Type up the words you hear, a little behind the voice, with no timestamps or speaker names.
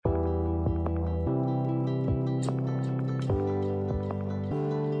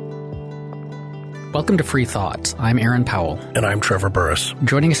Welcome to Free Thoughts. I'm Aaron Powell. And I'm Trevor Burrus.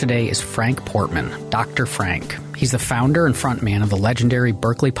 Joining us today is Frank Portman, Dr. Frank. He's the founder and frontman of the legendary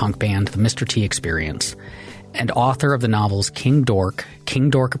Berkeley punk band, the Mr. T Experience, and author of the novels King Dork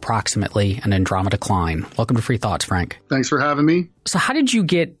Approximately, and Andromeda Klein. Welcome to Free Thoughts, Frank. Thanks for having me. So how did you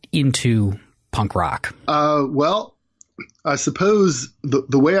get into punk rock? Well, I suppose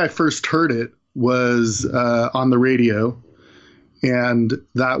the way I first heard it was on the radio. And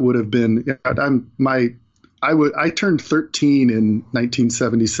that would have been, I turned 13 in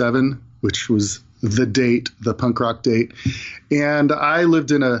 1977, which was the punk rock date. And I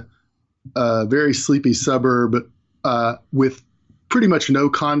lived in a very sleepy suburb with pretty much no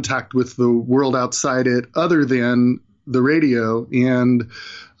contact with the world outside it other than the radio. And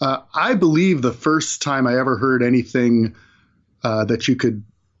I believe the first time I ever heard anything that you could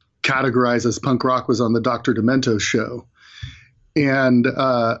categorize as punk rock was on the Dr. Demento show. And,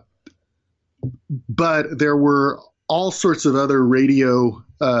 but there were all sorts of other radio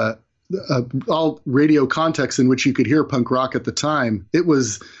contexts in which you could hear punk rock at the time. It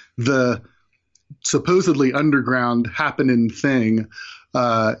was the supposedly underground happening thing,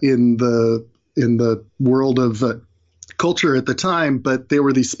 in the world of culture at the time, but there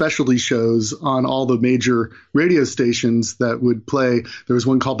were these specialty shows on all the major radio stations that would play. There was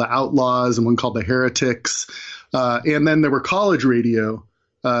one called The Outlaws and one called The Heretics. And then there were college radio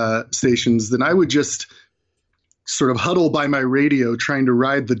stations. Then I would just sort of huddle by my radio, trying to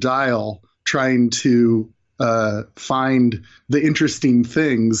ride the dial, trying to find the interesting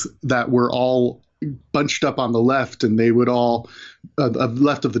things that were all bunched up on the left, and they would all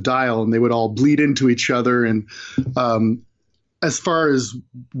left of the dial, and they would all bleed into each other. And as far as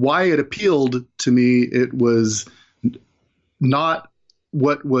why it appealed to me, it was not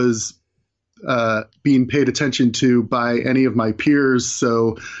what was being paid attention to by any of my peers.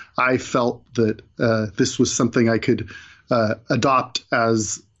 So I felt that this was something I could adopt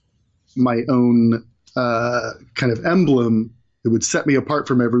as my own kind of emblem. It would set me apart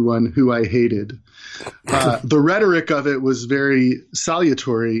from everyone who I hated. The rhetoric of it was very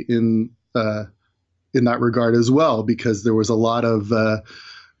salutary in that regard as well, because there was a lot of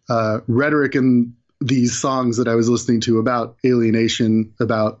rhetoric in these songs that I was listening to about alienation,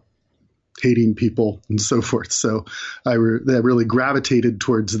 about hating people and so forth. So I really gravitated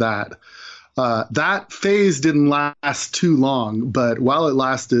towards that. That phase didn't last too long, but while it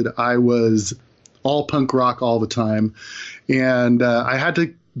lasted, I was all punk rock all the time. And I had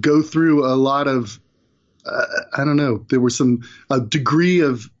to go through a lot of, I don't know, there was a degree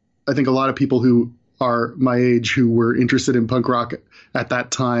of, I think a lot of people who are my age who were interested in punk rock at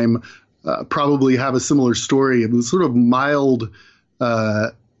that time probably have a similar story. It was sort of mild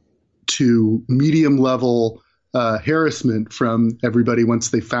to medium level harassment from everybody once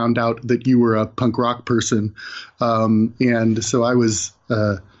they found out that you were a punk rock person. And so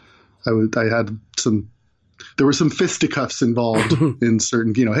there were some fisticuffs involved in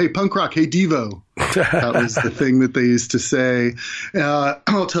certain, hey, punk rock, hey, Devo. That was the thing that they used to say.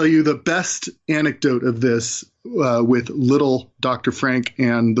 I'll tell you the best anecdote of this with little Dr. Frank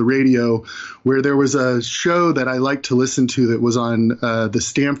and the radio, where there was a show that I liked to listen to that was on the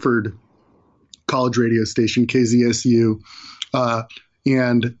Stanford college radio station, KZSU.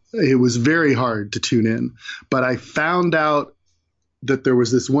 And it was very hard to tune in. But I found out that there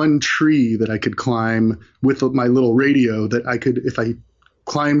was this one tree that I could climb with my little radio that I could, if I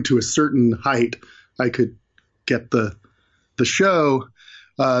climbed to a certain height, I could get the show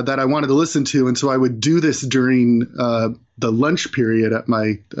that I wanted to listen to. And so I would do this during the lunch period at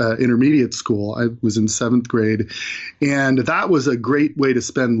my intermediate school. I was in 7th grade. And that was a great way to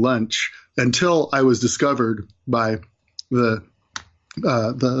spend lunch until I was discovered by the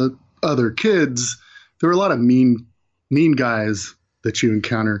other kids. There were a lot of mean guys that you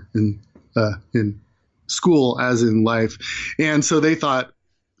encounter in school as in life. And so they thought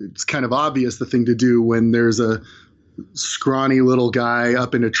it's kind of obvious the thing to do when there's a scrawny little guy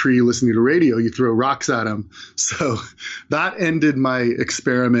up in a tree listening to radio, you throw rocks at him. So that ended my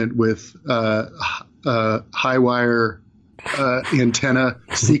experiment with high wire antenna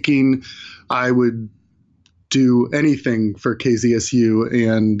seeking. I would do anything for KZSU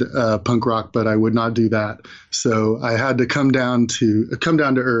and punk rock, but I would not do that. So I had to come down to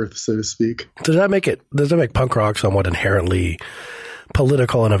earth, so to speak. Does that make punk rock somewhat inherently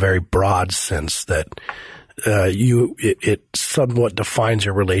political in a very broad sense, that it somewhat defines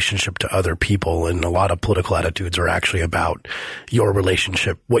your relationship to other people, and a lot of political attitudes are actually about your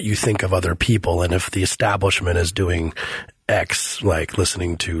relationship, what you think of other people, and if the establishment is doing X, like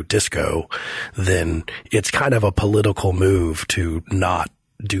listening to disco, then it's kind of a political move to not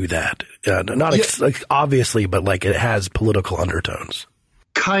do that. Not like obviously, but like it has political undertones.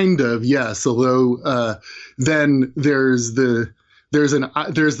 Kind of, yes. Although then there's the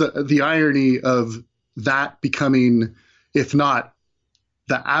irony of that becoming, if not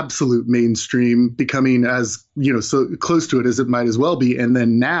the absolute mainstream, becoming as, so close to it as it might as well be. And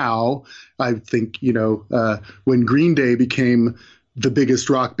then now I think, when Green Day became the biggest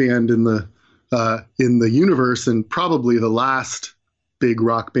rock band in the universe and probably the last big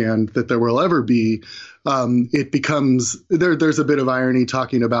rock band that there will ever be, it becomes there's a bit of irony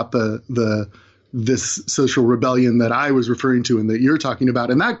talking about this social rebellion that I was referring to and that you're talking about.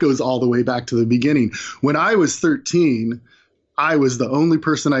 And that goes all the way back to the beginning. When I was 13, I was the only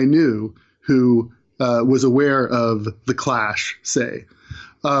person I knew who was aware of The Clash, say.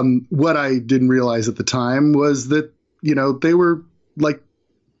 What I didn't realize at the time was that, they were like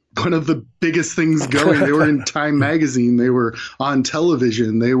one of the biggest things going. They were in Time magazine. They were on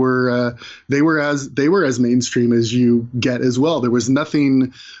television. They were as mainstream as you get as well. There was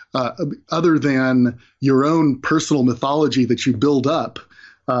nothing other than your own personal mythology that you build up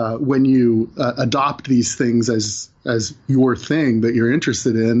when you adopt these things as your thing that you're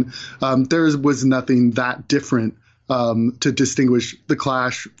interested in. There was nothing that different to distinguish The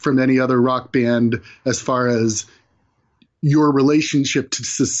Clash from any other rock band as far as your relationship to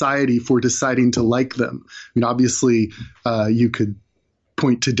society for deciding to like them. I mean, obviously, you could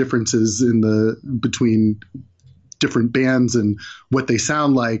point to differences between different bands and what they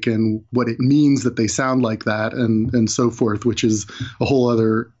sound like and what it means that they sound like that and so forth, which is a whole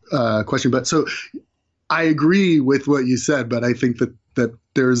other question. But so I agree with what you said, but I think that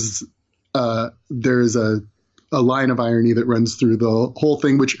there's a line of irony that runs through the whole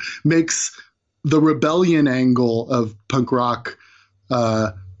thing, which makes the rebellion angle of punk rock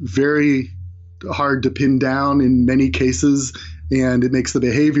very hard to pin down in many cases, and it makes the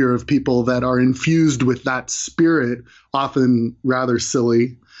behavior of people that are infused with that spirit often rather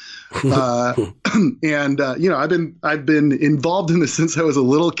silly. I've been involved in this since I was a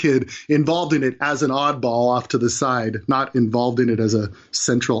little kid, involved in it as an oddball off to the side, not involved in it as a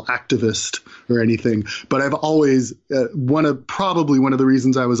central activist or anything. But I've always one of the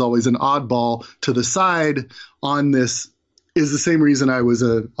reasons I was always an oddball to the side on this is the same reason I was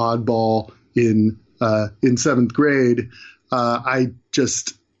an oddball in seventh grade. I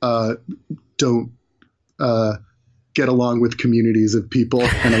just don't get along with communities of people,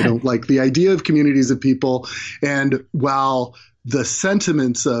 and I don't like the idea of communities of people. And while the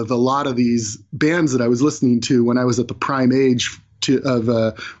sentiments of a lot of these bands that I was listening to when I was at the prime age of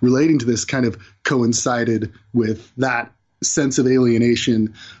relating to this kind of coincided with that sense of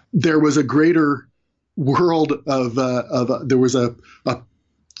alienation, there was a greater world there was a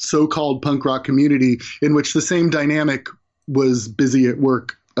so-called punk rock community in which the same dynamic was busy at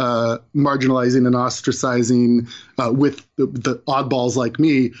work, marginalizing and ostracizing with the oddballs like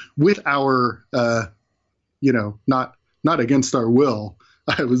me, with our, not against our will.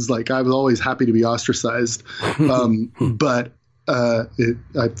 I was always happy to be ostracized, but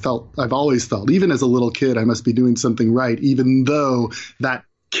I've always felt, even as a little kid, I must be doing something right, even though that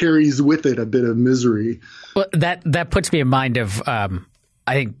carries with it a bit of misery. Well, that puts me in mind of, I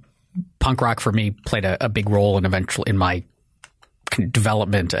think punk rock for me played a big role in my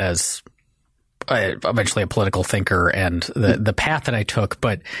development as eventually a political thinker and the path that I took.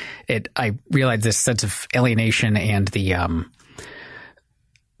 But I realized this sense of alienation and the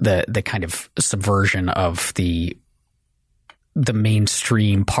kind of subversion of the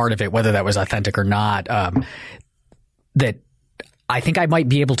mainstream part of it, whether that was authentic or not, that I think I might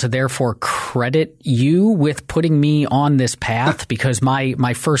be able to therefore credit you with putting me on this path, because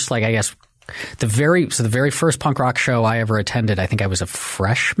my first, the very first punk rock show I ever attended, I think I was a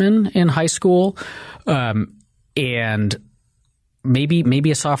freshman in high school, and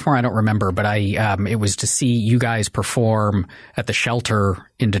maybe a sophomore, I don't remember, but it was to see you guys perform at the Shelter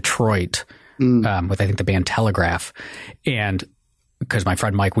in Detroit with, I think, the band Telegraph, and because my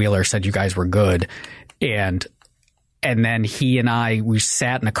friend Mike Wheeler said you guys were good, and then he and we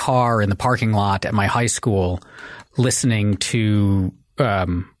sat in a car in the parking lot at my high school listening to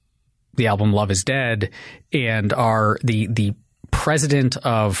the album Love Is Dead, and the president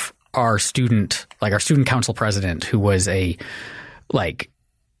of our student council president, who was a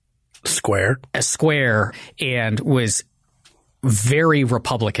square, and was very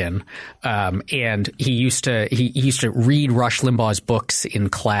Republican, and he used to read Rush Limbaugh's books in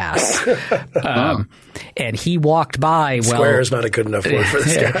class, and he walked by. Square is not a good enough word for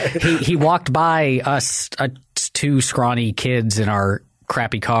this guy. he walked by us, two scrawny kids in our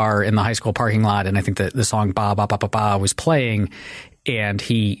crappy car in the high school parking lot, and I think that the song "Ba Ba Ba Ba Ba" was playing, and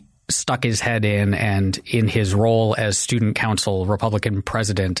he stuck his head in, and in his role as student council Republican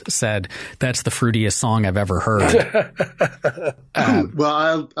president said, "That's the fruitiest song I've ever heard."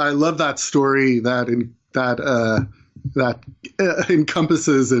 Well, I love that story that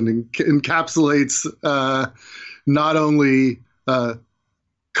encompasses and encapsulates not only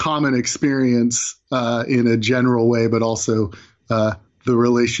common experience in a general way, but also the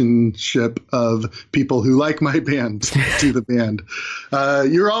relationship of people who like my band to the band.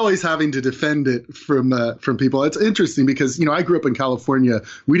 You're always having to defend it from people. It's interesting because, I grew up in California.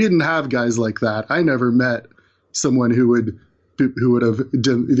 We didn't have guys like that. I never met someone who would have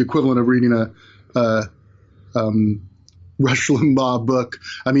done the equivalent of reading a Rush Limbaugh book.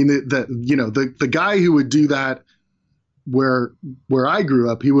 I mean, the guy who would do that where I grew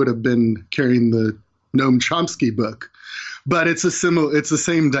up, he would have been carrying the Noam Chomsky book. But it's the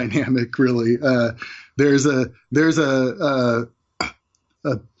same dynamic, really. There's a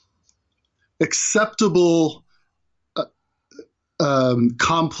acceptable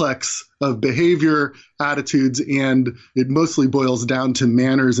complex of behavior, attitudes, and it mostly boils down to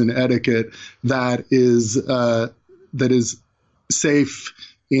manners and etiquette that is safe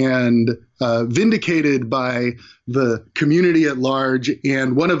and vindicated by the community at large.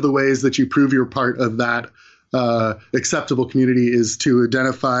 And one of the ways that you prove you're part of that acceptable community is to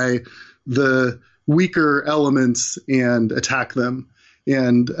identify the weaker elements and attack them.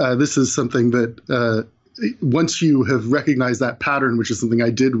 And this is something that once you have recognized that pattern, which is something I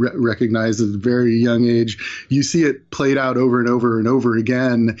did recognize at a very young age, you see it played out over and over and over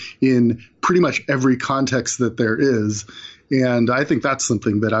again in pretty much every context that there is. And I think that's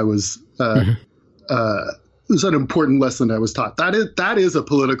something that I was it was an important lesson I was taught. That is a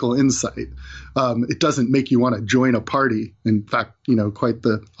political insight. It doesn't make you want to join a party. In fact, quite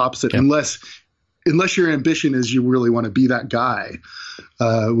the opposite. Yep. Unless your ambition is you really want to be that guy,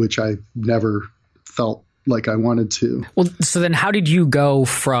 which I never felt like I wanted to. Well, so then how did you go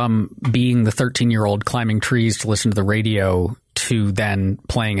from being the 13-year-old climbing trees to listen to the radio to then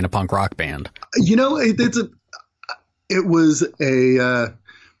playing in a punk rock band?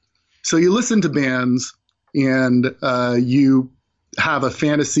 So you listen to bands and you have a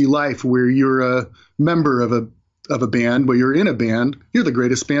fantasy life where you're a member of a band, where you're in a band, you're the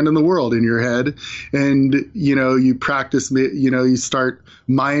greatest band in the world in your head. And, you practice, you start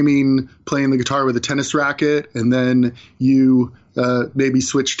miming playing the guitar with a tennis racket, and then you maybe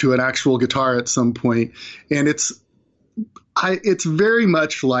switch to an actual guitar at some point. And it's very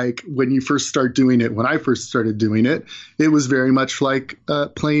much like when you first start doing it. When I first started doing it, it was very much like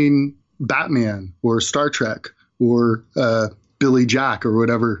playing Batman or Star Trek or Billy Jack or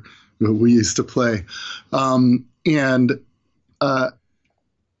whatever we used to play. And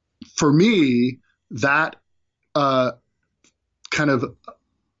for me, that kind of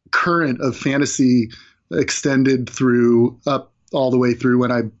current of fantasy extended all the way through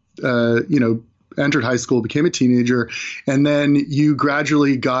when I, entered high school, became a teenager, and then you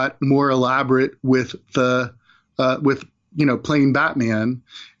gradually got more elaborate with playing Batman,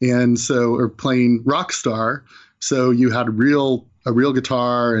 or playing Rockstar. So you had a real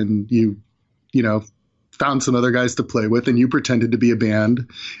guitar, and you found some other guys to play with, and you pretended to be a band,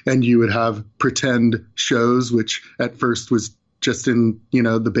 and you would have pretend shows, which at first was just in,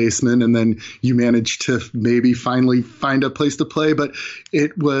 the basement, and then you managed to maybe finally find a place to play. But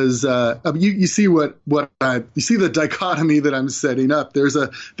it was, you see you see the dichotomy that I'm setting up. There is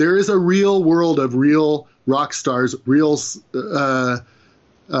a real world of real rock stars, real, show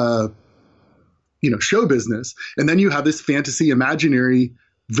business. And then you have this fantasy imaginary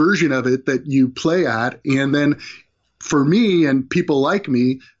version of it that you play at. And then for me and people like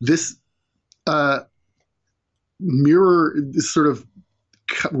me, this, mirror, this sort of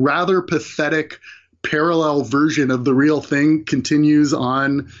rather pathetic parallel version of the real thing continues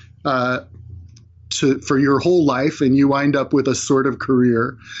on for your whole life, and you wind up with a sort of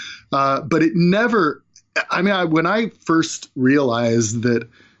career. But it never, when I first realized that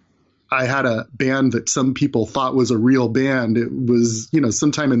I had a band that some people thought was a real band, it was,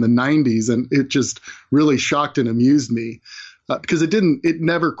 sometime in the 90s, and it just really shocked and amused me because it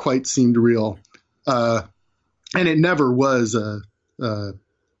never quite seemed real. And it never was,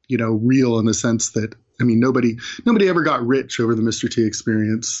 real in the sense that, nobody ever got rich over the Mr. T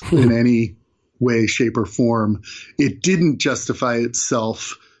experience in any way, shape, or form. It didn't justify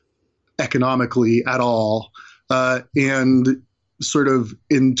itself economically at all. And sort of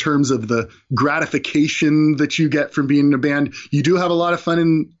in terms of the gratification that you get from being in a band, you do have a lot of fun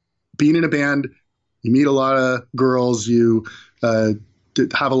in being in a band. You meet a lot of girls, you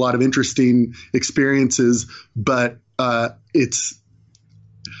have a lot of interesting experiences, but it's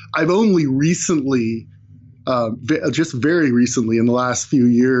I've only recently, just very recently in the last few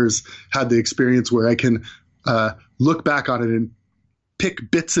years, had the experience where I can look back on it and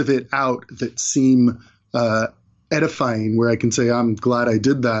pick bits of it out that seem edifying, where I can say, I'm glad I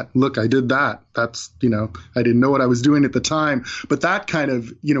did that. Look, I did that. That's, I didn't know what I was doing at the time. But that kind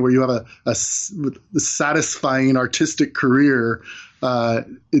of, where you have a satisfying artistic career,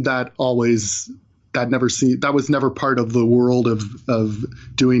 that was never part of the world of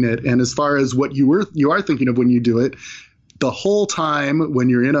doing it. And as far as what you are thinking of when you do it, the whole time when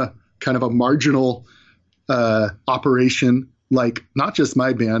you're in a kind of a marginal operation, like not just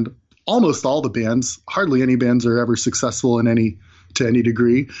my band, almost all the bands, hardly any bands are ever successful to any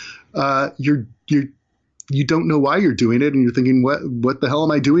degree. You don't know why you're doing it, and you're thinking, what the hell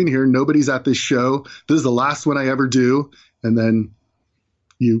am I doing here? Nobody's at this show. This is the last one I ever do. And then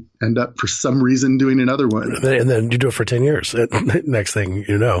you end up for some reason doing another one. And then you do it for 10 years. Next thing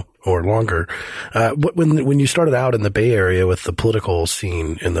you know, or longer. When you started out in the Bay Area with the political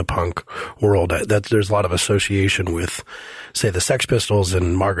scene in the punk world, there's a lot of association with, say, the Sex Pistols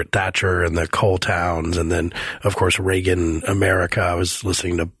and Margaret Thatcher and the Coal Towns. And then, of course, Reagan America. I was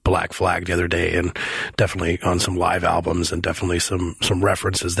listening to Black Flag the other day, and definitely on some live albums, and definitely some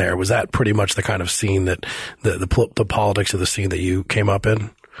references there. Was that pretty much the kind of scene that the politics of the scene that you came up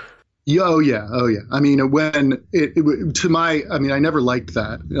in? Oh yeah. I mean, I never liked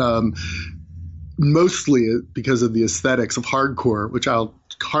that. Mostly because of the aesthetics of hardcore,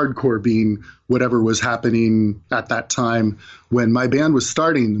 hardcore being whatever was happening at that time when my band was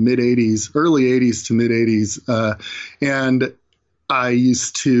starting, the early 80s to mid 80s. And I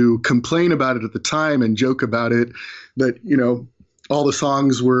used to complain about it at the time and joke about it, that, all the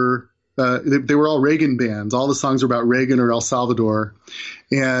songs were, they were all Reagan bands. All the songs were about Reagan or El Salvador.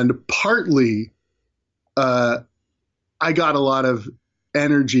 And partly, I got a lot of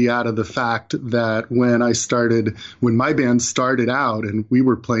energy out of the fact that when my band started out, and we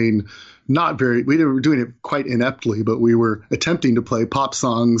were playing we were doing it quite ineptly, but we were attempting to play pop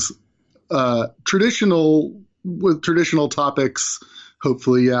songs, with traditional topics.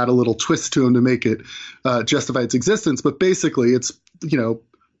 Hopefully you add a little twist to them to make it justify its existence. But basically it's,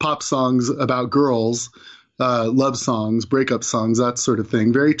 pop songs about girls, love songs, breakup songs, that sort of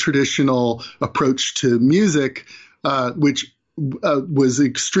thing. Very traditional approach to music, which was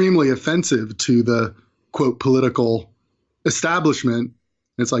extremely offensive to the quote political establishment.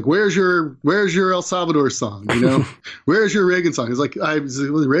 It's like, where's your El Salvador song? Where's your Reagan song? It's like,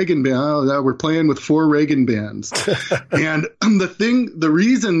 Reagan band. Oh, we're playing with 4 Reagan bands. And the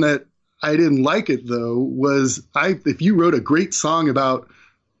reason that I didn't like it though was if you wrote a great song about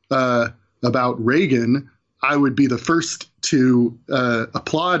Reagan, I would be the first to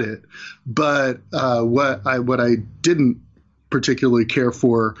applaud it. But what I didn't particularly care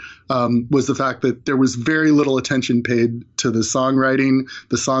for was the fact that there was very little attention paid to the songwriting.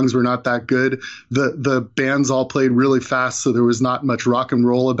 The songs were not that good. The bands all played really fast, so there was not much rock and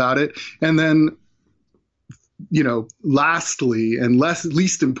roll about it. And then, lastly and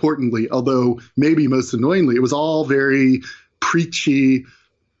least importantly, although maybe most annoyingly, it was all very preachy.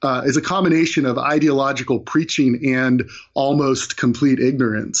 Is a combination of ideological preaching and almost complete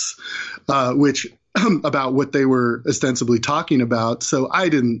ignorance, which about what they were ostensibly talking about. So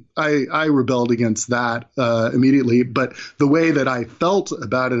I rebelled against that immediately. But the way that I felt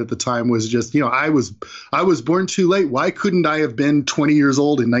about it at the time was just, I was born too late. Why couldn't I have been 20 years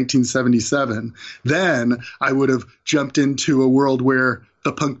old in 1977? Then I would have jumped into a world where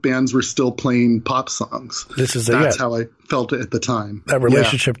the punk bands were still playing pop songs. That's how I felt at the time. That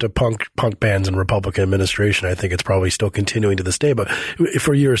relationship to punk bands and Republican administration, I think it's probably still continuing to this day. But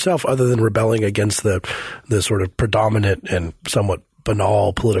for yourself, other than rebelling against the sort of predominant and somewhat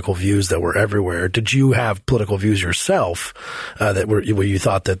banal political views that were everywhere, did you have political views yourself where you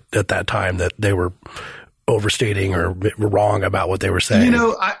thought that at that time that they were overstating or wrong about what they were saying?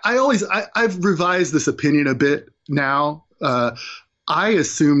 I've revised this opinion a bit now. I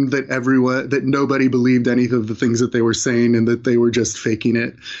assumed that nobody believed any of the things that they were saying and that they were just faking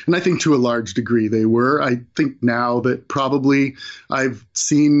it. And I think to a large degree they were. I think now that probably I've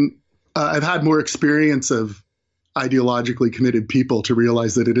had more experience of ideologically committed people to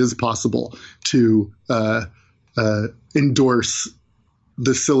realize that it is possible to endorse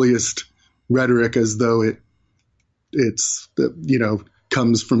the silliest rhetoric as though it's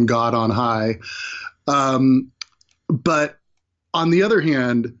comes from God on high. But on the other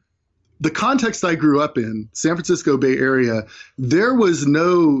hand, the context I grew up in, San Francisco Bay Area, there was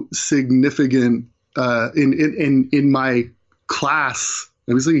no significant in my class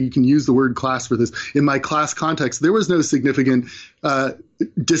Obviously, you can use the word class for this. In my class context, there was no significant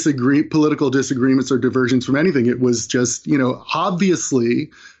political disagreements or diversions from anything. It was just,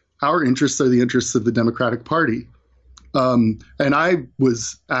 obviously our interests are the interests of the Democratic Party. And I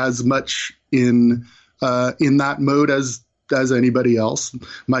was as much in that mode as anybody else.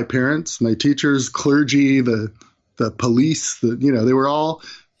 My parents, my teachers, clergy, the police, they were all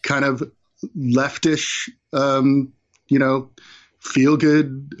kind of leftish, feel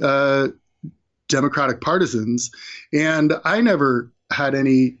good Democratic partisans. And I never had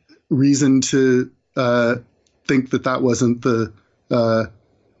any reason to think that wasn't the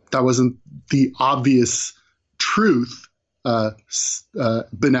obvious truth,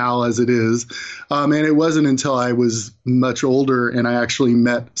 banal as it is. And it wasn't until I was much older and I actually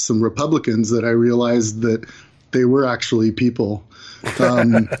met some Republicans that I realized that they were actually people.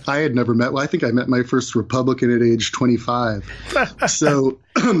 I had never met. Well, I think I met my first Republican at age 25. So,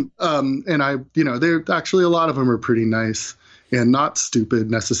 and they're actually, a lot of them are pretty nice and not stupid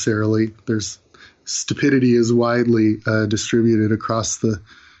necessarily. There's stupidity is widely distributed across the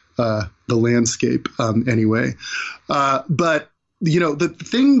landscape anyway. But, the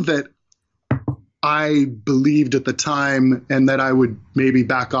thing that I believed at the time and that I would maybe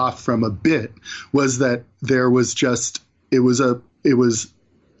back off from a bit was that there was just, it was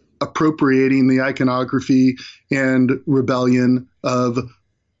appropriating the iconography and rebellion of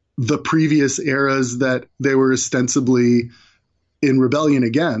the previous eras that they were ostensibly in rebellion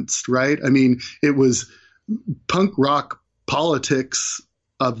against, right? I mean, it was punk rock politics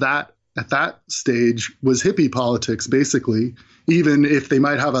of that at that stage was hippie politics, basically, even if they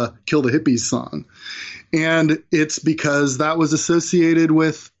might have a Kill the Hippies song. And it's because that was associated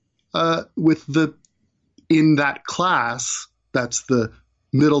with in that class, that's the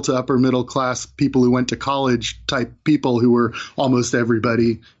middle to upper middle class people who went to college type people who were almost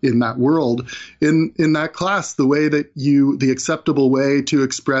everybody in that world. In that class, the way that the acceptable way to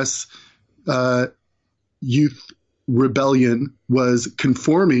express youth rebellion was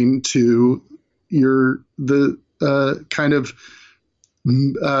conforming to kind of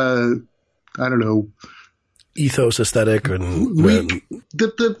I don't know, ethos, aesthetic, and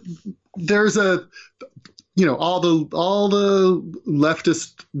there's all the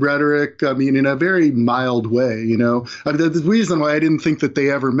leftist rhetoric. I mean, in a very mild way. The reason why I didn't think that they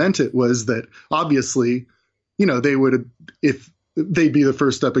ever meant it was that obviously, they would, if they'd be the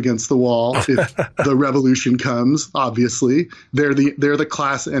first up against the wall if the revolution comes. Obviously, they're the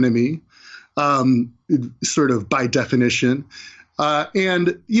class enemy, sort of by definition.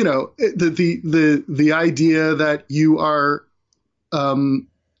 And the idea that you are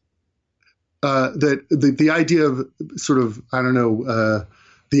that the idea of sort of, I don't know,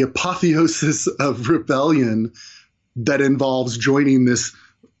 the apotheosis of rebellion that involves joining this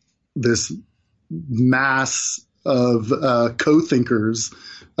mass of co-thinkers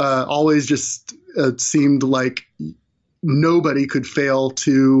always just seemed like nobody could fail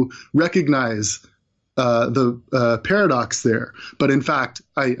to recognize the paradox there. But in fact,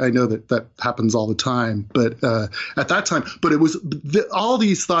 I know that happens all the time. But at that time, but it was all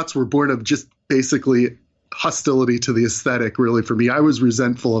these thoughts were born of just basically hostility to the aesthetic, really, for me. I was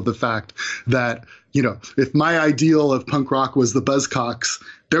resentful of the fact that, if my ideal of punk rock was the Buzzcocks,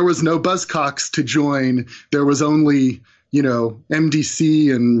 there was no Buzzcocks to join. There was only,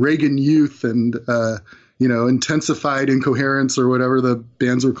 MDC and Reagan Youth and, Intensified Incoherence or whatever the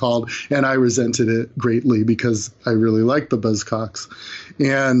bands were called. And I resented it greatly because I really liked the Buzzcocks.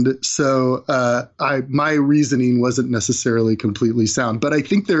 And so my reasoning wasn't necessarily completely sound. But I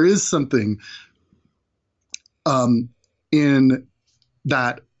think there is something in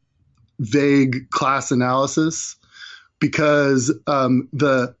that vague class analysis, because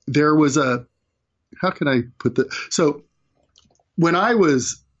there was how can I put that? So when I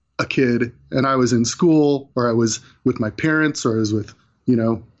was a kid and I was in school, or I was with my parents, or I was with,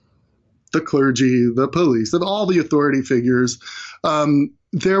 the clergy, the police, and all the authority figures,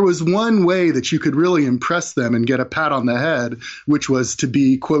 there was one way that you could really impress them and get a pat on the head, which was to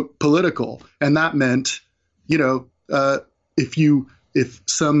be, quote, political. And that meant, if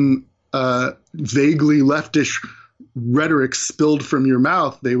some vaguely leftish rhetoric spilled from your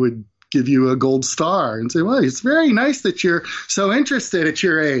mouth, they would give you a gold star and say, well, it's very nice that you're so interested at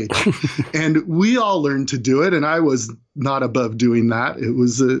your age. And we all learned to do it. And I was not above doing that. It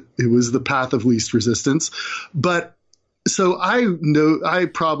was the path of least resistance. But so I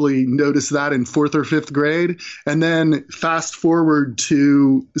probably noticed that in 4th or 5th grade. And then fast forward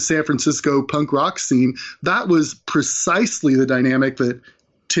to San Francisco punk rock scene. That was precisely the dynamic that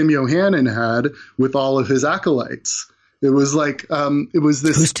Tim Yohannan had with all of his acolytes. It was like it was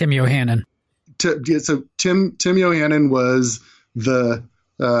this. Who's Tim Yohannan? So Tim Yohannan was the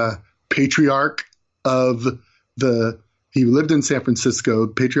patriarch of he lived in San Francisco,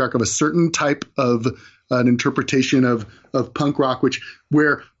 patriarch of a certain type of an interpretation of punk rock,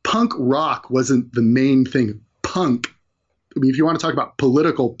 where punk rock wasn't the main thing. Punk, I mean, if you want to talk about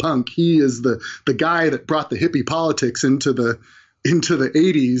political punk, he is the guy that brought the hippie politics into the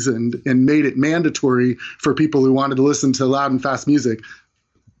 80s and made it mandatory for people who wanted to listen to loud and fast music.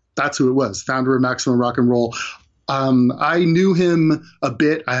 That's who it was, founder of Maximum Rock and Roll. I knew him a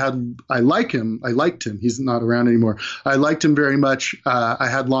bit. I liked him. He's not around anymore. I liked him very much. I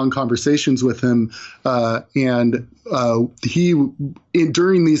had long conversations with him. And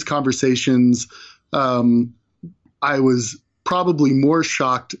during these conversations, I was probably more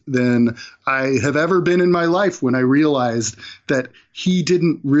shocked than I have ever been in my life when I realized that he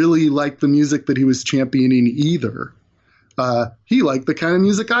didn't really like the music that he was championing either. He liked the kind of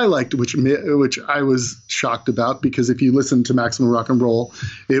music I liked, which I was shocked about, because if you listen to Maximum Rock and Roll,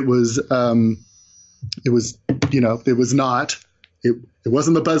 it wasn't the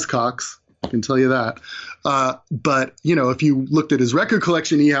Buzzcocks. I can tell you that. But if you looked at his record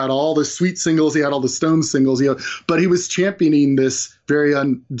collection, he had all the Sweet singles, he had all the Stones singles, but he was championing this very,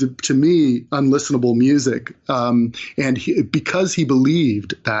 to me, unlistenable music. Because he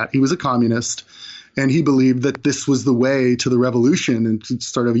believed that he was a communist, and he believed that this was the way to the revolution and to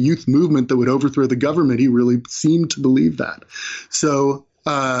start a youth movement that would overthrow the government. He really seemed to believe that. So,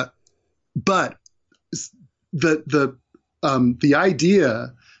 but the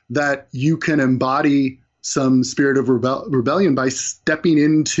idea that you can embody some spirit of rebellion by stepping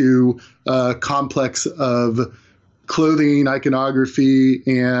into a complex of clothing, iconography,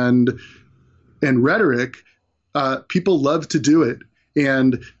 and rhetoric, people love to do it.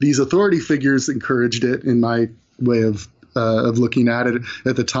 And these authority figures encouraged it, in my way of looking at it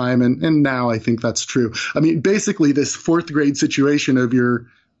at the time. And now I think that's true. I mean, basically this fourth grade situation of your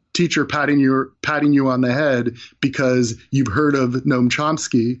teacher patting you on the head because you've heard of Noam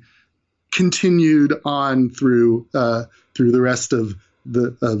Chomsky continued on through the rest of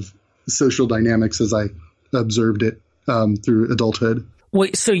social dynamics as I observed it through adulthood.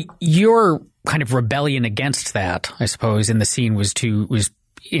 Well, so your kind of rebellion against that, I suppose, in the scene was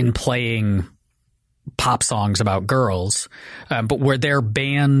in playing pop songs about girls. But were there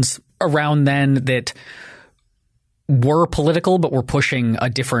bands around then that were political but were pushing a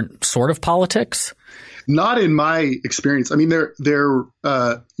different sort of politics? Not in my experience. I mean,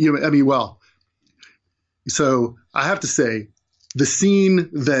 so I have to say the scene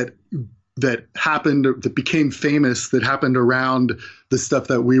that happened, that became famous, that happened around the stuff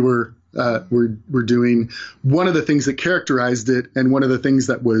that we were doing. One of the things that characterized it, and one of the things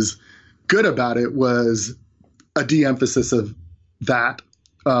that was good about it, was a de-emphasis of that,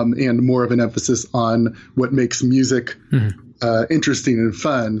 and more of an emphasis on what makes music interesting and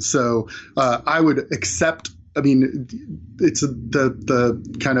fun. So I would accept. I mean, it's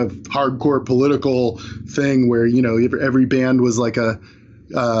the kind of hardcore political thing where every band was like they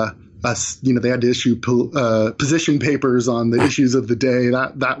had to issue position papers on the issues of the day.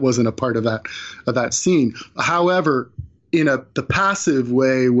 That wasn't a part of that scene. However, in the passive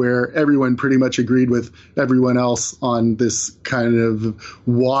way where everyone pretty much agreed with everyone else on this kind of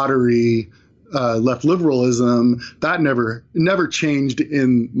watery left liberalism, that never changed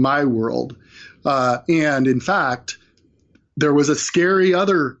in my world. And in fact, there was a scary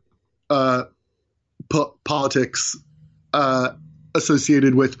other politics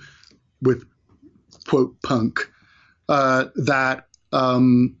associated with quote punk that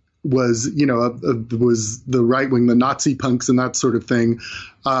was was the right wing, the Nazi punks and that sort of thing.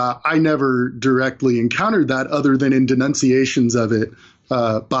 I never directly encountered that other than in denunciations of it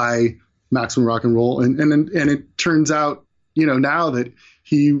by Maximum Rock and Roll, and it turns out now that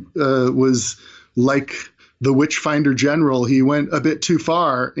he was like the Witchfinder General. He went a bit too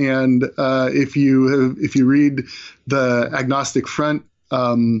far, and if you read the Agnostic Front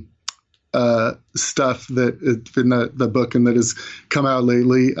stuff that in the book and that has come out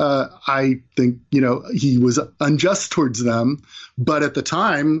lately, I think he was unjust towards them, but at the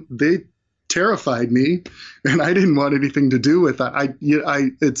time they terrified me, and I didn't want anything to do with that.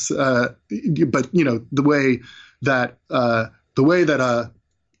 But the way that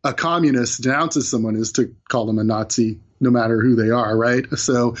a communist denounces someone is to call them a Nazi, no matter who they are, right?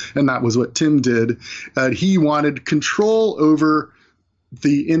 So, and that was what Tim did. He wanted control over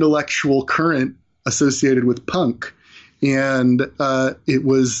the intellectual current associated with punk, and it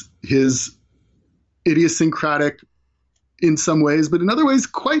was his idiosyncratic in some ways, but in other ways,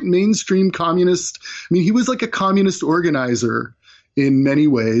 quite mainstream communist. I mean, he was like a communist organizer in many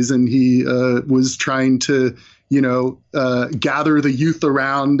ways, and he was trying to, gather the youth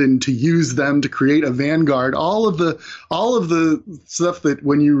around and to use them to create a vanguard. All of the stuff that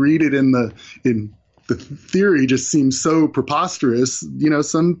when you read it in the theory just seems so preposterous.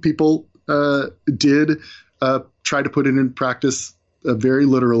 Some people did try to put it in practice very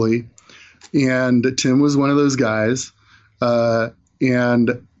literally, and Tim was one of those guys. And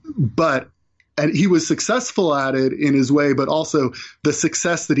he was successful at it in his way, but also the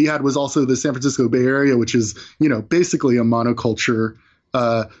success that he had was also the San Francisco Bay Area, which is, basically a monoculture,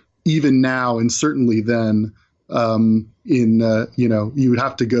 even now. And certainly then, you would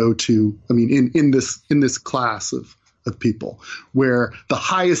have to go to, in this class of people where the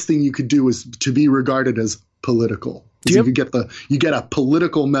highest thing you could do is to be regarded as political. You get a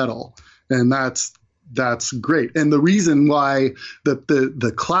political medal, and that's great. And the reason why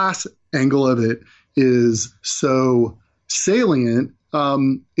the class angle of it is so salient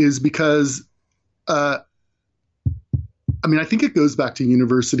is because, I think it goes back to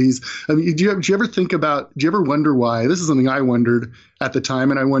universities. Do you ever wonder why? This is something I wondered at the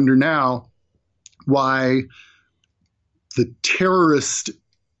time, and I wonder now why the terrorist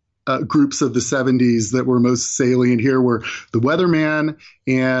groups of the 70s that were most salient here were the Weatherman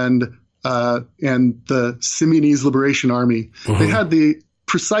and the Symbionese Liberation Army. Mm-hmm. They had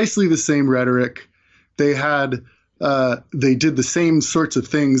precisely the same rhetoric. They did the same sorts of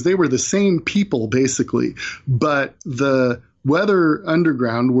things. They were the same people basically, but the Weather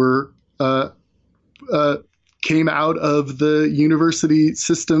Underground came out of the university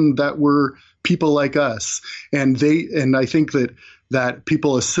system that were people like us, and I think that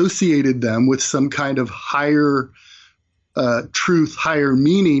people associated them with some kind of higher truth, higher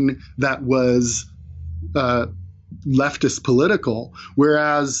meaning that was leftist political,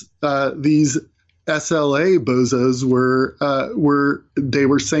 whereas these SLA bozos were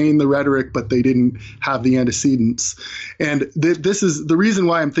saying the rhetoric, but they didn't have the antecedents. And this is the reason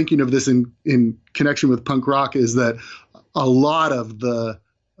why I'm thinking of this in connection with punk rock, is that a lot of the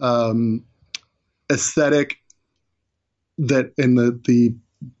aesthetic that and the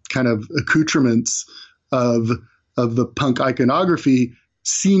kind of accoutrements of the punk iconography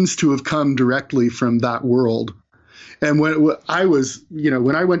seems to have come directly from that world. And when I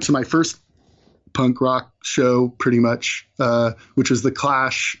went to my first punk rock show, pretty much, which was the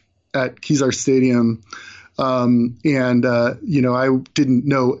Clash at Kezar Stadium, I didn't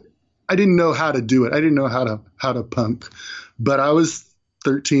know how to do it. I didn't know how to punk, but I was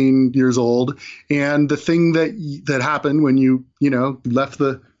 13 years old, and the thing that happened when you left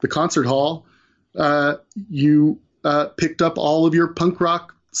the concert hall, you picked up all of your punk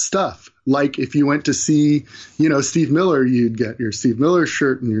rock stuff. Like if you went to see, Steve Miller, you'd get your Steve Miller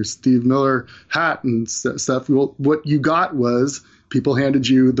shirt and your Steve Miller hat and stuff. Well, what you got was people handed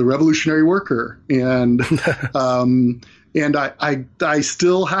you the Revolutionary Worker, and and I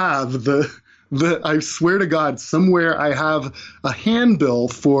still have I swear to God, somewhere I have a handbill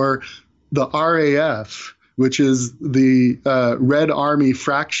for the RAF, which is the Red Army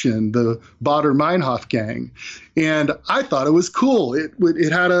fraction, the Baader-Meinhof gang. And I thought it was cool. It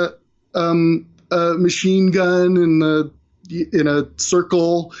had a machine gun in a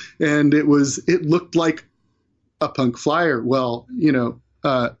circle, and it looked like a punk flyer. Well,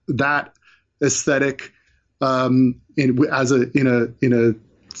 that aesthetic in a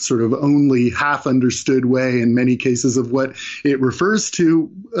sort of only half understood way in many cases of what it refers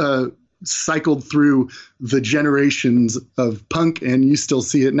to, cycled through the generations of punk, and you still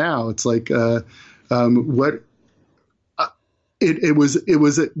see it now. It's like a lot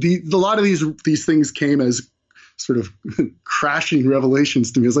of these things came as sort of crashing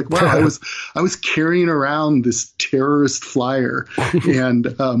revelations to me. It's like, wow, I was carrying around this terrorist flyer,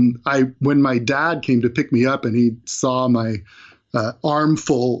 and when my dad came to pick me up and he saw my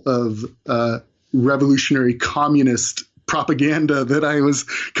armful of revolutionary communist propaganda that I was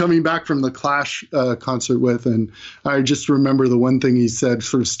coming back from the Clash concert with. And I just remember the one thing he said,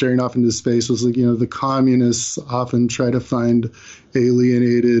 sort of staring off into space, was like, the communists often try to find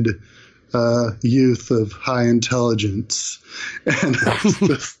alienated youth of high intelligence. And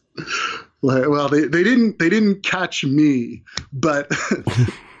just, well, they didn't catch me, but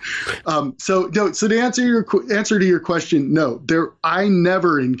so to answer to your question, no, I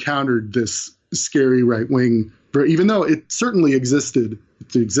never encountered this scary right wing, even though it certainly existed.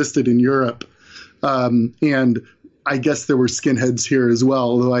 It existed in Europe, and I guess there were skinheads here as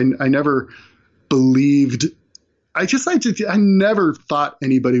well. Although I never believed I never thought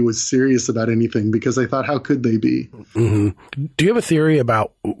anybody was serious about anything because I thought, how could they be? Mm-hmm. Do you have a theory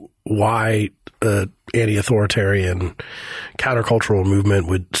about why anti-authoritarian countercultural movement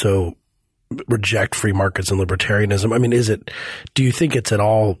would so reject free markets and libertarianism? I mean, do you think it's at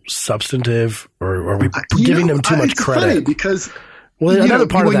all substantive, or are we giving them too much credit? Funny because another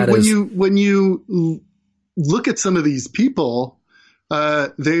part of that is when you look at some of these people,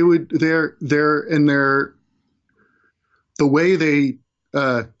 the way they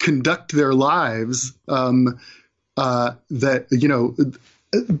conduct their lives,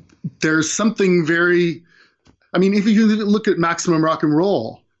 there's something very, I mean, if you look at Maximum Rock and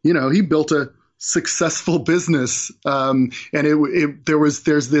Roll, he built a successful business. And there's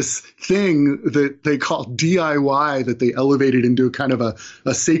this thing that they call DIY that they elevated into kind of a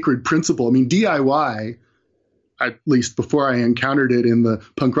sacred principle. I mean, DIY, at least before I encountered it in the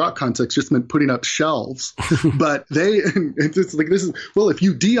punk rock context, just meant putting up shelves. But it's like, if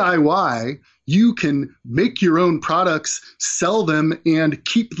you DIY, you can make your own products, sell them, and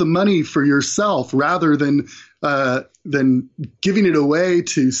keep the money for yourself rather than giving it away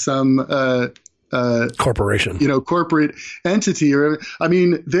to some corporation, corporate entity.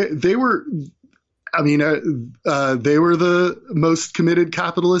 They were the most committed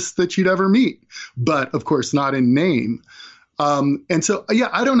capitalists that you'd ever meet, but of course not in name. And so,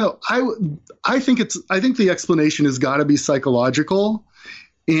 I don't know. I think the explanation has got to be psychological,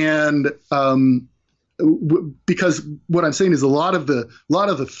 and because what I'm saying is a lot of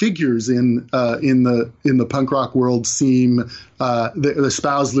the figures in the punk rock world seem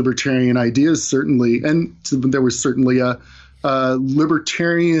espouse libertarian ideas, certainly, and there was certainly a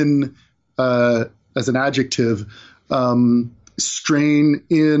libertarian as an adjective strain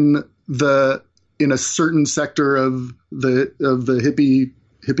in a certain sector of the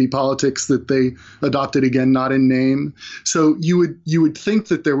hippie politics that they adopted, again, not in name. So you would think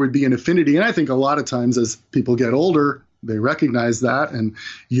that there would be an affinity, and I think a lot of times as people get older, they recognize that, and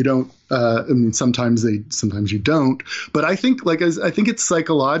you don't. Sometimes you don't. But I think, I think it's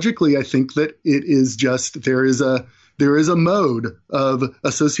psychologically. I think that it is just there is a mode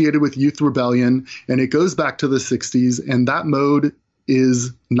associated with youth rebellion, and it goes back to the 60s, and that mode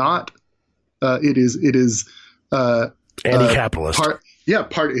is not. It is anti-capitalist.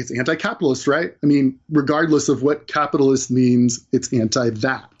 It's anti-capitalist, right? I mean, regardless of what capitalist means, it's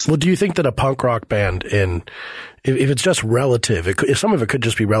anti-that. Well, do you think that a punk rock band, if it's just relative, if some of it could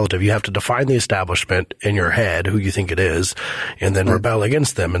just be relative, you have to define the establishment in your head, who you think it is, and then rebel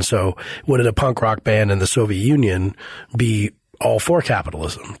against them. And so would a punk rock band in the Soviet Union be all for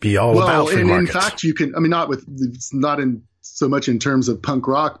capitalism, be all about free markets? In fact, you can, it's not in so much in terms of punk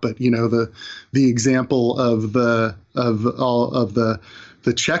rock, but the example of the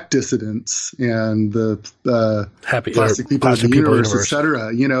Czech dissidents and the Plastic People of the Universe, et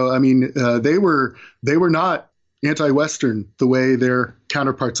cetera. They were not anti-Western the way their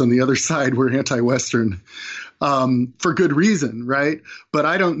counterparts on the other side were anti-Western, for good reason, right? But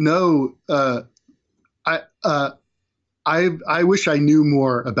I don't know. I wish I knew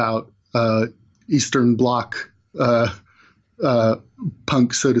more about Eastern Bloc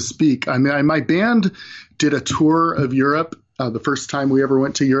punk, so to speak. My band did a tour of Europe. The first time we ever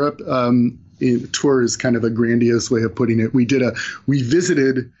went to Europe. Tour is kind of a grandiose way of putting it. We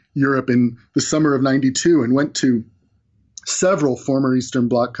visited Europe in the summer of '92 and went to several former Eastern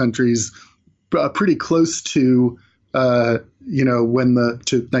Bloc countries, pretty close to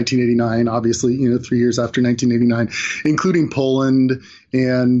 1989, obviously, 3 years after 1989, including Poland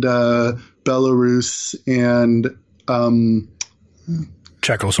and Belarus and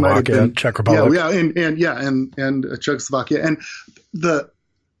Czechoslovakia, Czech Republic. And Czechoslovakia. And the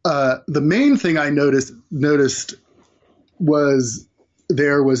main thing I noticed was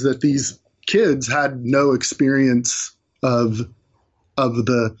that these kids had no experience of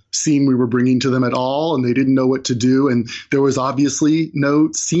the scene we were bringing to them at all, and they didn't know what to do, and there was obviously no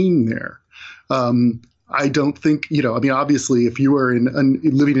scene there. I don't think, obviously, if you are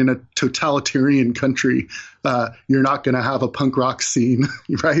living in a totalitarian country, you're not going to have a punk rock scene,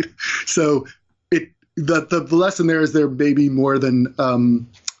 right? So the lesson there is there may be more than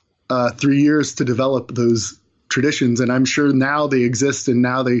 3 years to develop those traditions, and I'm sure now they exist, and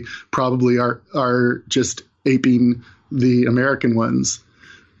now they probably are just aping the American ones,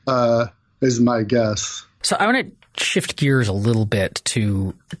 is my guess. So I want to shift gears a little bit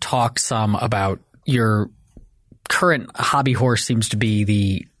to talk some about your current hobby horse seems to be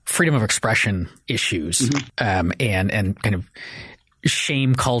the freedom of expression issues, and kind of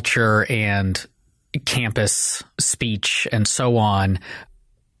shame culture and campus speech and so on.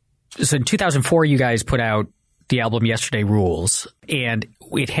 So in 2004, you guys put out the album Yesterday Rules, and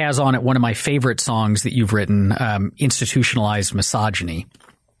it has on it one of my favorite songs that you've written, Institutionalized Misogyny,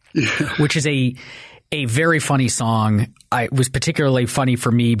 which is a very funny song. It was particularly funny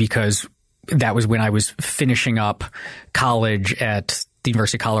for me because that was when I was finishing up college at the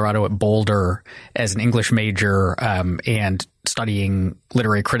University of Colorado at Boulder as an English major, and studying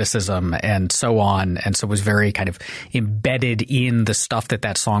literary criticism and so on. And so was very kind of embedded in the stuff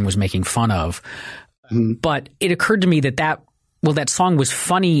that song was making fun of. Mm-hmm. But it occurred to me that song was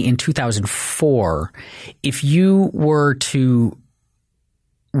funny in 2004. If you were to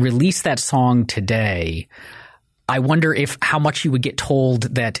release that song today, I wonder how much you would get told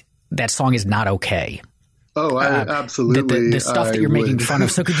that song is not okay. Oh, absolutely. The stuff that you're making fun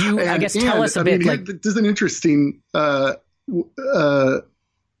of. So could you, tell us a bit? There's an interesting, I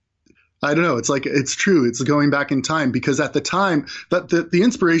don't know. It's true. It's going back in time, because at the time that the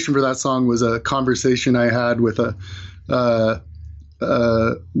inspiration for that song was a conversation I had with a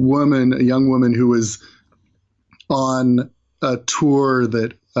young woman who was on a tour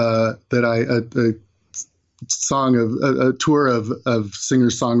a tour of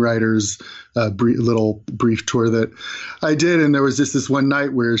singer-songwriters, little brief tour that I did. And there was just this one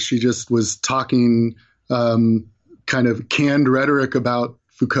night where she just was talking kind of canned rhetoric about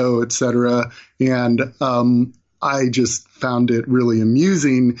Foucault, et cetera. And I just found it really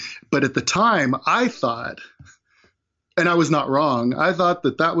amusing. But at the time, I thought, and I was not wrong, I thought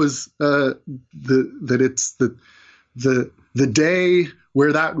that was it's the day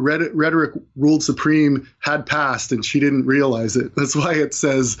where that rhetoric ruled supreme had passed, and she didn't realize it. That's why it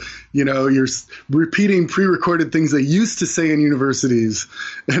says, you're repeating pre-recorded things they used to say in universities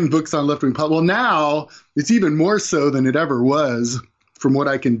and books on left-wing politics. Well, now it's even more so than it ever was, from what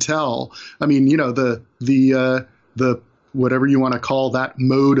I can tell. I mean, the whatever you want to call that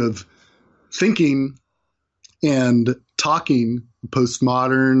mode of thinking and talking,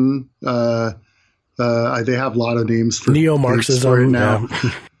 postmodern, they have a lot of names for neo-Marxism now.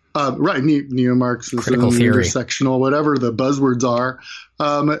 Right. Neo-Marxism, critical theory, intersectional, whatever the buzzwords are.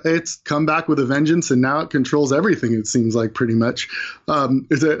 It's come back with a vengeance, and now it controls everything. It seems like, pretty much.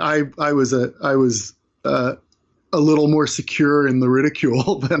 Is that I was a little more secure in the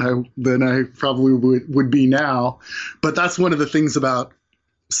ridicule than I probably would be now. But that's one of the things about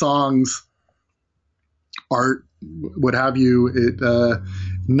songs, art, what have you. It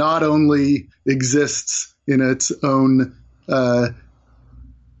not only exists in its own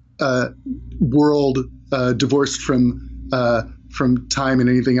world, divorced from time and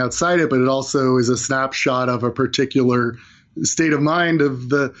anything outside it, but it also is a snapshot of a particular state of mind of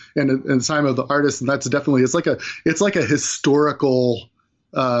the time of the artist. And that's definitely, it's like a historical,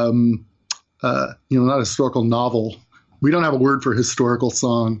 not a historical novel. We don't have a word for historical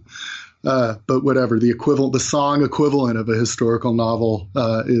song. But whatever, the song equivalent of a historical novel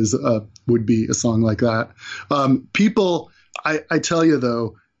would be a song like that. People, I tell you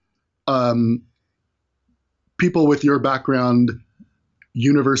though, people with your background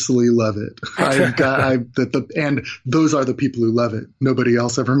universally love it. And those are the people who love it. Nobody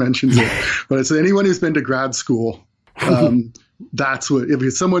else ever mentions it. But it's anyone who's been to grad school. That's what,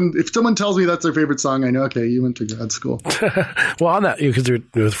 if someone tells me that's their favorite song, I know, okay, you went to grad school. Well, on that, because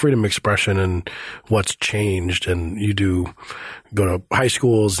with freedom of expression and what's changed, and you do go to high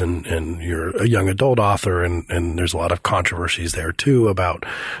schools and you're a young adult author, and there's a lot of controversies there too about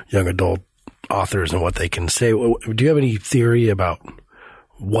young adult authors and what they can say. Do you have any theory about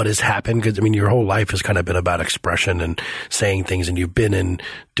what has happened? Because, I mean, your whole life has kind of been about expression and saying things, and you've been in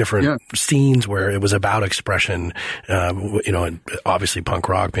different scenes where it was about expression, and obviously punk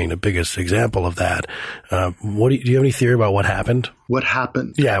rock being the biggest example of that. Do you have any theory about what happened? What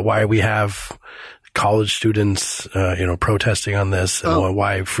happened? Yeah, why we have college students, protesting on this, and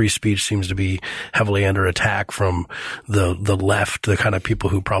why free speech seems to be heavily under attack from the left, the kind of people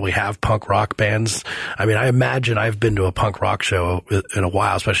who probably have punk rock bands. I mean, I imagine I've been to a punk rock show in a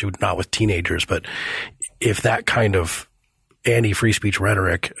while, especially not with teenagers, but if that kind of anti-free speech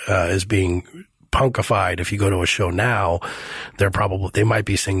rhetoric is being punkified, if you go to a show now, they might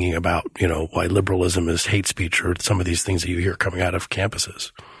be singing about, why liberalism is hate speech, or some of these things that you hear coming out of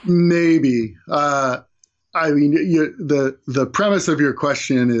campuses. Maybe. I mean, the premise of your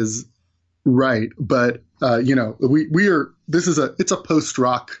question is right, but it's a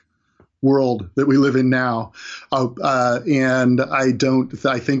post-rock world that we live in now, and I think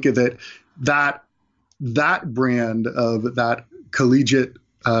that brand of that collegiate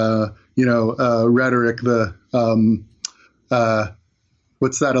rhetoric,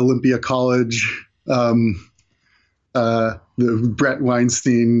 what's that, Olympia College, the Brett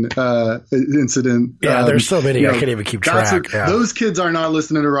Weinstein incident. Yeah, there's so many I can't even keep track. Those kids are not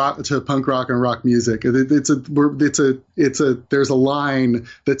listening to punk rock and rock music. There's a line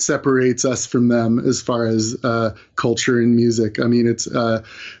that separates us from them as far as culture and music. I mean, it's and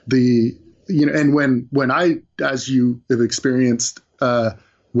when I, as you have experienced,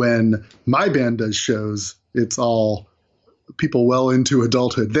 when my band does shows, it's all people well into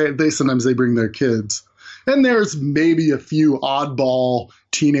adulthood. They sometimes they bring their kids. And there's maybe a few oddball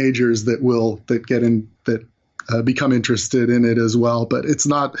teenagers that become interested in it as well. But it's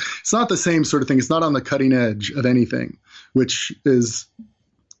not the same sort of thing. It's not on the cutting edge of anything, which is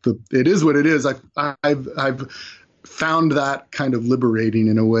it is what it is. I've found that kind of liberating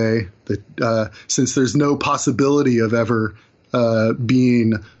in a way that since there's no possibility of ever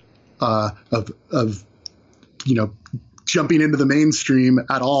being jumping into the mainstream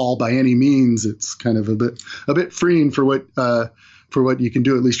at all by any means, it's kind of a bit freeing for what you can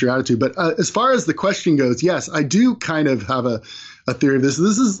do, at least your attitude. But as far as the question goes, yes, I do kind of have a theory of this.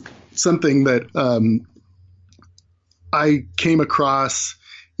 This is something that I came across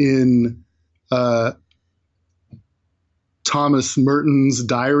in Thomas Merton's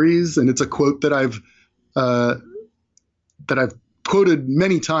diaries, and it's a quote that I've quoted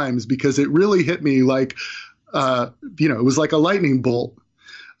many times because it really hit me like. It was like a lightning bolt,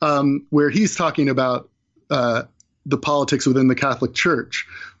 where he's talking about the politics within the Catholic Church.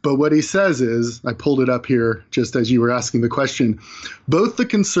 But what he says is, I pulled it up here just as you were asking the question, both the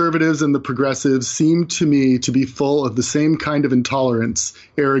conservatives and the progressives seem to me to be full of the same kind of intolerance,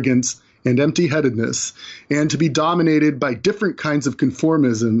 arrogance, and empty-headedness, and to be dominated by different kinds of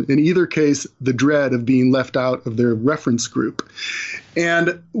conformism, in either case, the dread of being left out of their reference group.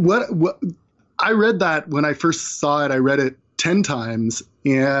 And what I read that when I first saw it, I read it 10 times,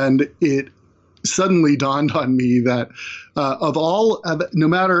 and it suddenly dawned on me that of all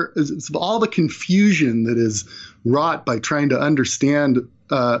the confusion that is wrought by trying to understand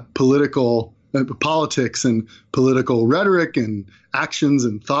politics and political rhetoric and actions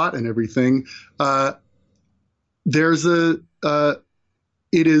and thought and everything, it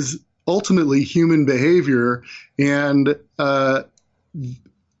is ultimately human behavior, and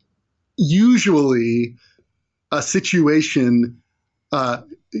usually a situation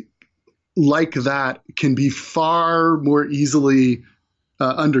like that can be far more easily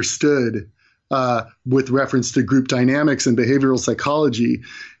understood with reference to group dynamics and behavioral psychology.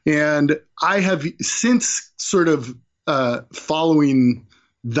 And I have since sort of following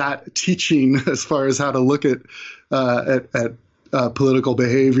that teaching as far as how to look at political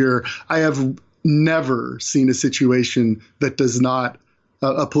behavior, I have never seen a situation that does not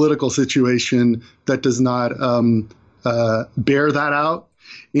a political situation that does not bear that out.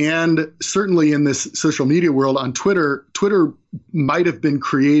 And certainly in this social media world on Twitter might have been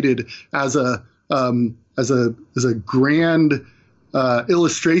created as a grand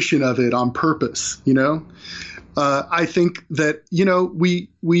illustration of it on purpose, I think that, we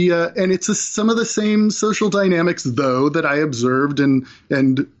and it's some of the same social dynamics, though, that I observed and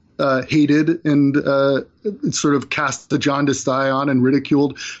hated and sort of cast the jaundiced eye on and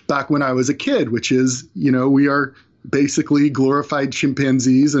ridiculed back when I was a kid, which is, we are basically glorified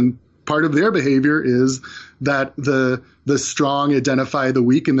chimpanzees, and part of their behavior is that the strong identify the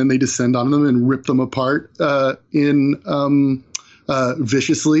weak, and then they descend on them and rip them apart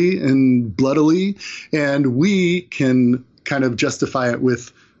viciously and bloodily, and we can kind of justify it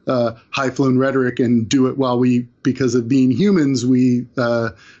with high-flown rhetoric and do it while because of being humans, we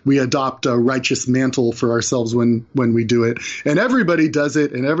adopt a righteous mantle for ourselves when we do it. And everybody does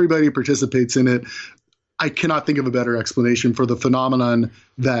it, and everybody participates in it. I cannot think of a better explanation for the phenomenon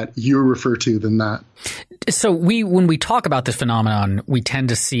that you refer to than that. So when we talk about this phenomenon, we tend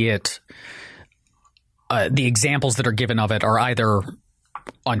to see it. The examples that are given of it are either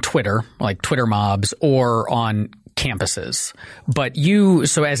on Twitter, like Twitter mobs, or on campuses. But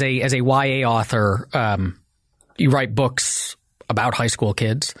so as a YA author, you write books about high school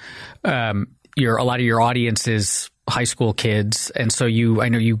kids. A lot of your audience is high school kids, and so I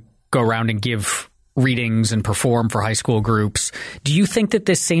know you go around and give readings and perform for high school groups. Do you think that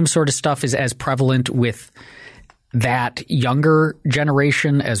this same sort of stuff is as prevalent with that younger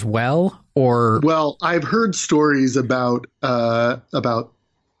generation as well? Or well, I've heard stories about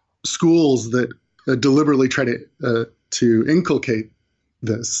schools that deliberately try to inculcate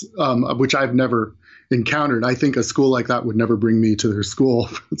this, which I've never encountered. I think a school like that would never bring me to their school.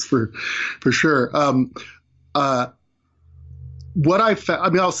 That's for sure. What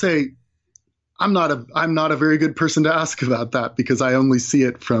I'll say, I'm not a very good person to ask about that, because I only see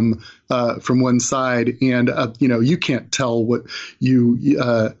it from one side, and you can't tell what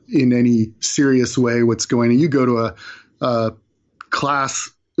in any serious way what's going on. You go to a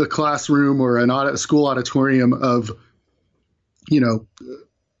classroom or a school auditorium of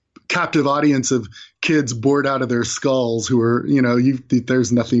captive audience of kids bored out of their skulls who are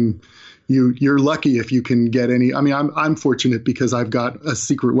there's nothing. You're lucky if you can get any. I mean, I'm fortunate because I've got a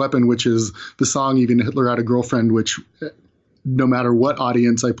secret weapon, which is the song "Even Hitler Had a Girlfriend," which no matter what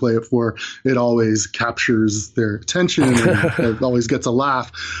audience I play it for, it always captures their attention and it always gets a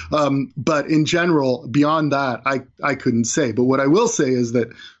laugh. But in general, beyond that, I couldn't say. But what I will say is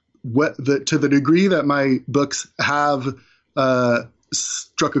that to the degree that my books have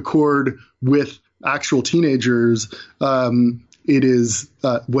struck a chord with actual teenagers, it is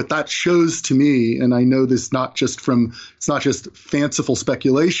what that shows to me, and I know this it's not just fanciful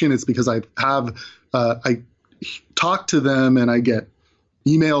speculation. It's because I talk to them and I get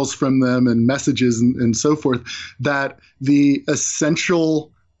emails from them and messages and so forth, that the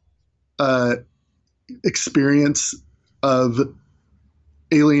essential experience of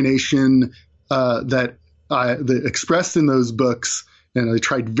alienation that expressed in those books, and I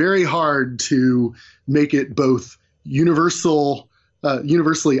tried very hard to make it both universally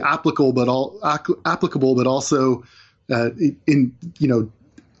applicable, but also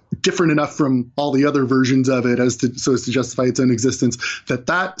different enough from all the other versions of it so as to justify its own existence.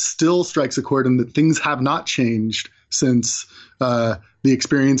 That still strikes a chord, and that things have not changed since the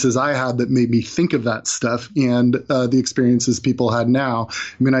experiences I had that made me think of that stuff, and the experiences people had now.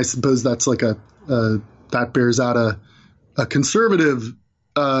 I mean, I suppose that's like that bears out a conservative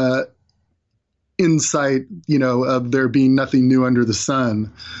insight, of there being nothing new under the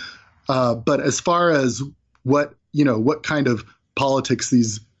sun. But as far as what kind of politics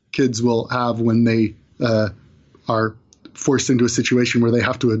these kids will have when they are forced into a situation where they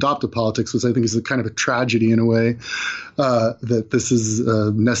have to adopt a politics, which I think is a kind of a tragedy in a way, that this is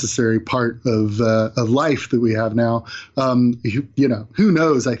a necessary part of life that we have now. Who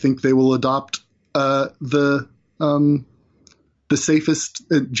knows? I think they will adopt the safest,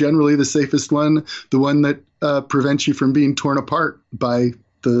 generally the safest one, the one that prevents you from being torn apart by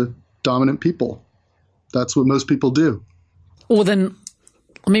the dominant people. That's what most people do. Well, then,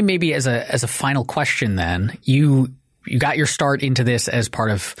 let me maybe as a final question, then, you got your start into this as part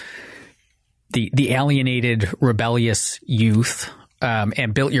of the alienated, rebellious youth,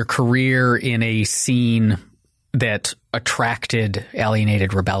 and built your career in a scene that attracted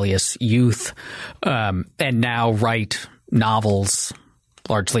alienated, rebellious youth, and now write novels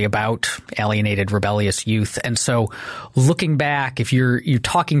largely about alienated, rebellious youth. And so, looking back, if you're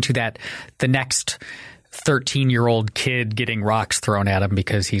talking to the next 13-year-old kid getting rocks thrown at him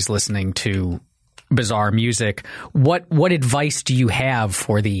because he's listening to bizarre music, what advice do you have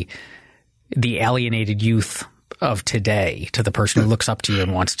for the alienated youth of today, to the person who looks up to you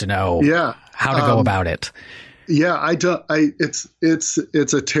and wants to know how to go about it? Yeah,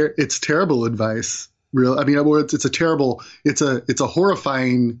 it's terrible advice. It's a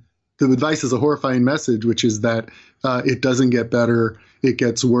horrifying. The advice is a horrifying message, which is that it doesn't get better, it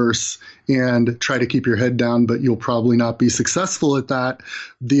gets worse, and try to keep your head down, but you'll probably not be successful at that.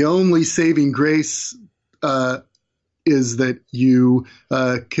 The only saving grace is that you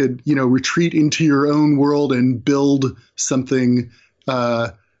could, retreat into your own world and build something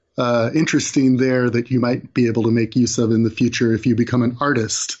interesting there that you might be able to make use of in the future if you become an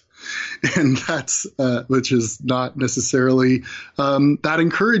artist. And that's which is not necessarily that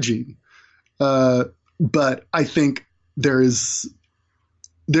encouraging. But I think there is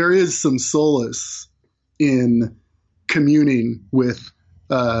some solace in communing with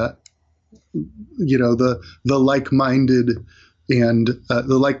the like-minded and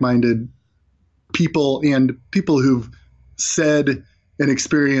the like-minded people, and people who've said and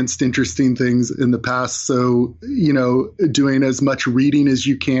experienced interesting things in the past. So, doing as much reading as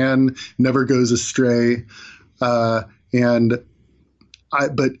you can never goes astray. I've been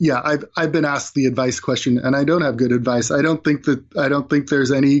asked the advice question, and I don't have good advice. I don't think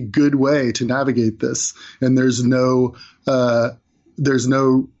there's any good way to navigate this, and there's no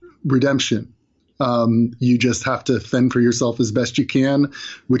redemption. You just have to fend for yourself as best you can,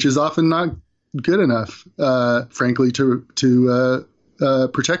 which is often not good enough, frankly, to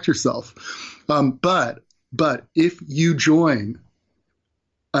protect yourself. But if you join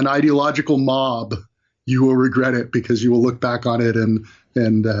an ideological mob, you will regret it, because you will look back on it and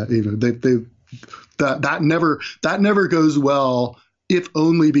that never goes well if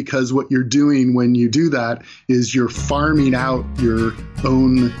only because what you're doing when you do that is you're farming out your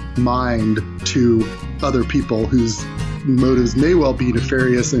own mind to other people whose motives may well be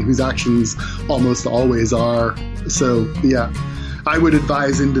nefarious and whose actions almost always are. So, yeah, I would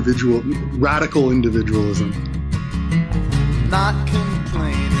advise radical individualism. Not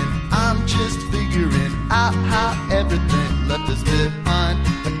complaining, I'm just figuring out how everything left us behind.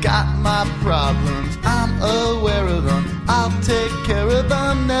 I got my problems, I'm aware of them, I'll take care of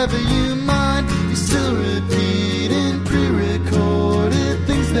them, never you mind. You're still repeating pre-recorded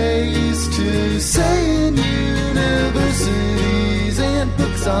things they used to say in universities and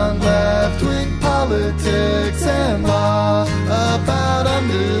books on left-wing politics and law about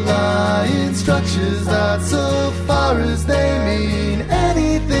underlying structures that so far as they mean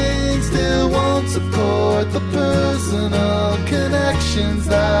anything still won't support the personal connections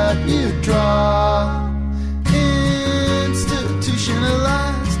that you draw.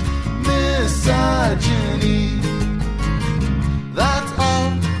 Institutionalized misogyny, that's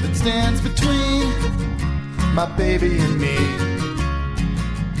all that stands between my baby and me.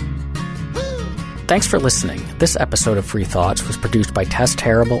 Thanks for listening. This episode of Free Thoughts was produced by Tess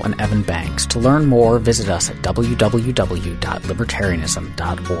Terrible and Evan Banks. To learn more, visit us at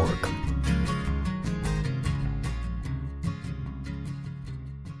www.libertarianism.org.